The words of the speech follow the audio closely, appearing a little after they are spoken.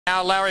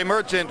Now Larry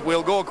Merchant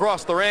will go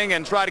across the ring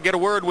and try to get a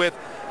word with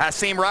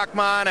Hasim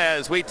Rahman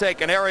as we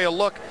take an aerial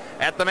look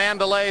at the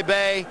Mandalay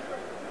Bay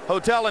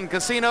Hotel and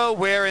Casino,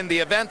 where in the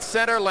event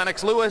center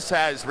Lennox Lewis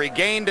has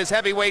regained his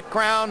heavyweight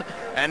crown.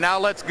 And now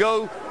let's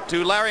go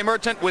to Larry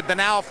Merchant with the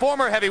now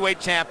former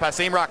heavyweight champ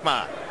Hasim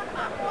Rahman.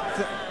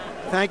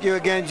 Thank you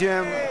again,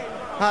 Jim.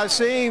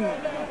 Hasim,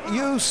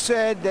 you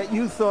said that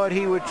you thought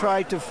he would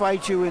try to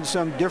fight you in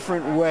some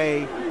different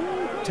way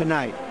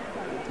tonight.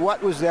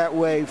 What was that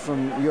way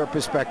from your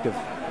perspective?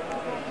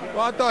 Well,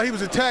 I thought he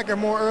was attacking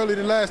more early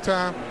than last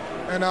time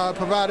and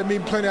provided me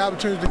plenty of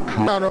opportunities to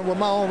counter with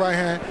my own right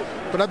hand.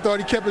 But I thought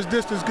he kept his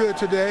distance good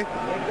today.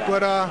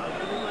 But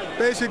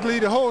basically,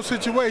 the whole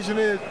situation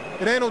is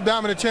it ain't no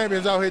dominant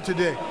champions out here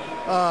today.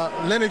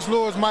 Lennox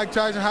Lewis, Mike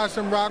Tyson,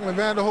 Hasim Rahman,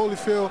 Vander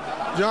Holyfield,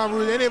 John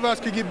Ruiz, any of us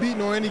could get beaten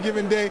on any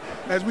given day.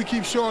 As we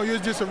keep showing you,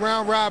 it's just a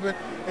round robin,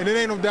 and it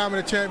ain't no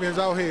dominant champions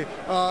out here.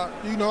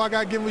 You know, I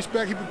got to give him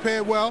respect. He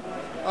prepared well.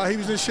 He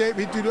was in shape.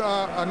 He threw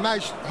a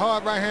nice,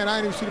 hard right hand.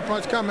 I didn't even see the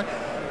punch coming.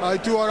 He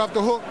threw it off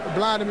the hook,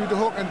 blinded me with the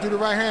hook, and threw the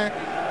right hand.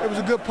 It was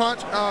a good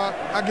punch.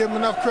 I give him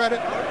enough credit.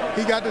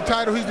 He got the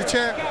title. He's the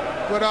champ.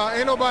 But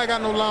ain't nobody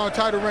got no long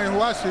title reign who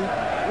I see.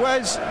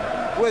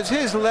 Was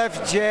his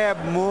left jab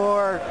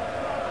more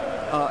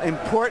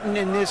important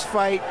in this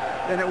fight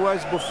than it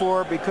was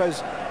before?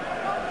 Because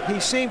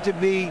he seemed to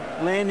be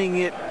landing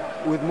it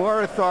with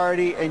more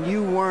authority, and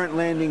you weren't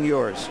landing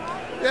yours.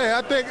 Yeah,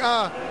 I think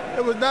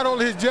it was not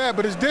only his jab,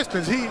 but his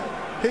distance. He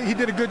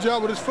did a good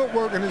job with his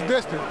footwork and his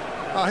distance.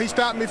 He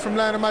stopped me from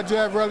landing my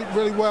jab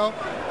really well.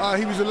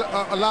 He was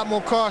a lot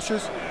more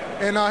cautious,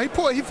 and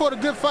he fought a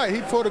good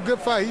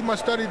fight. He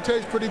must study the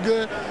tapes pretty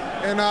good,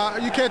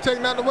 and you can't take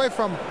nothing away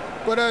from him.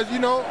 But as you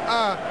know,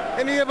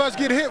 any of us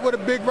get hit with a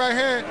big right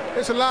hand,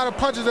 it's a lot of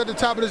punches at the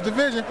top of this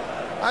division.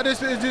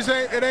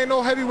 It ain't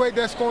no heavyweight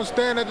that's going to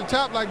stand at the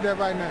top like that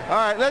right now. All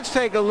right, let's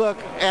take a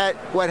look at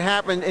what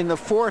happened in the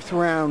fourth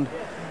round,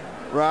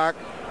 Rock,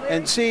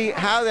 and see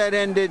how that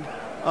ended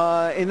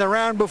in the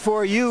round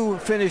before you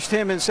finished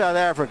him in South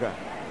Africa.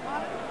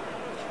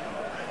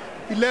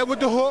 He led with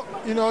the hook,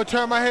 you know,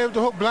 turned my head with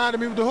the hook,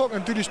 blinded me with the hook,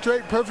 and threw the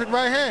straight, perfect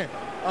right hand.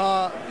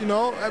 You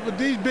know, with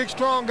these big,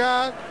 strong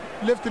guys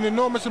lifting an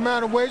enormous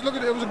amount of weight, look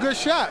at it, it was a good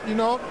shot, you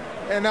know,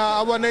 and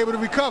I wasn't able to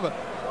recover.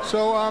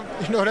 So,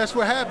 you know, that's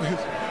what happens.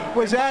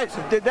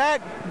 Did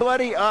that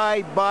bloody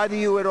eye bother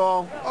you at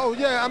all? Oh,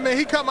 yeah. I mean,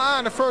 he cut my eye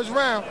in the first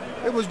round.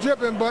 It was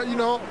dripping, but, you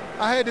know,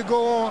 I had to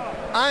go on.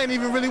 I didn't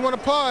even really want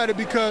to paw at it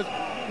because,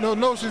 you know,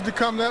 notions to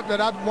come up that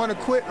I want to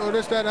quit or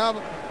this, that, and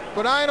other.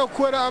 But I ain't no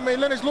quitter. I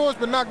mean, Lennox Lewis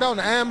been knocked out in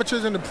the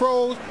amateurs and the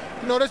pros.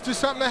 You know, that's just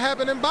something that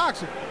happened in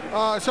boxing.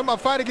 A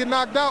fighter get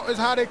knocked out is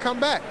how they come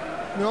back.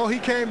 You know, he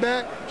came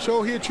back,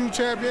 showed he a true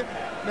champion.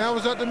 Now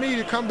it's up to me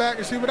to come back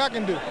and see what I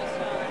can do.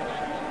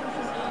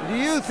 Do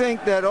you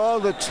think that all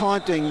the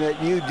taunting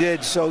that you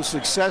did so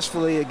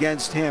successfully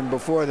against him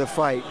before the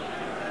fight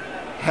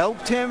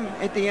helped him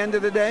at the end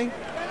of the day?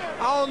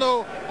 I don't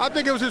know. I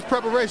think it was his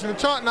preparation. The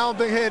taunting, I don't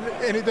think had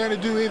anything to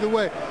do either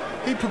way.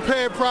 He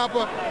prepared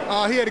proper.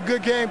 He had a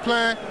good game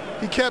plan.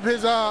 He kept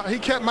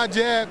my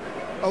jab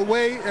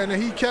away, and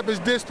he kept his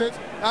distance.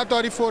 I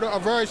thought he fought a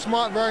very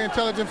smart, very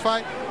intelligent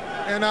fight.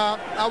 And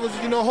I was,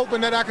 you know,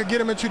 hoping that I could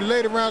get him into the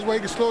later rounds where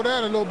he could slow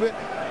down a little bit.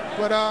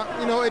 But,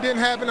 you know, it didn't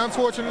happen,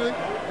 unfortunately,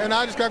 and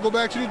I just got to go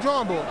back to the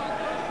drawing board.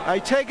 I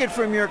take it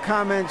from your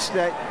comments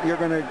that you're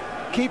going to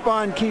keep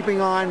on keeping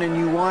on and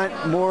you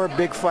want more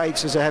big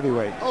fights as a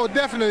heavyweight. Oh,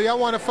 definitely. I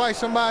want to fight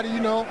somebody, you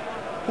know,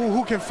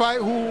 who can fight,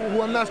 who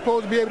I'm not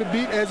supposed to be able to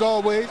beat, as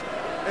always.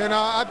 And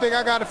I think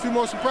I got a few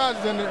more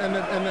surprises in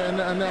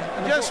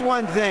the Just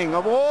one thing.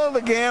 Of all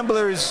the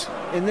gamblers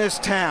in this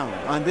town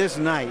on this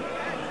night,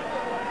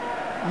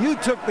 you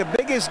took the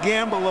biggest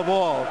gamble of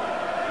all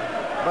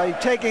by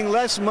taking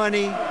less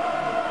money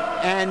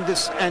and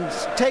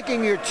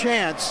taking your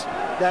chance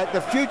that the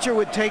future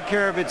would take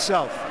care of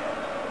itself.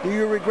 Do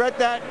you regret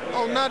that?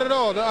 Oh, not at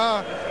all.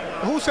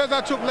 Who says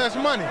I took less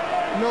money?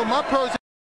 You know, my person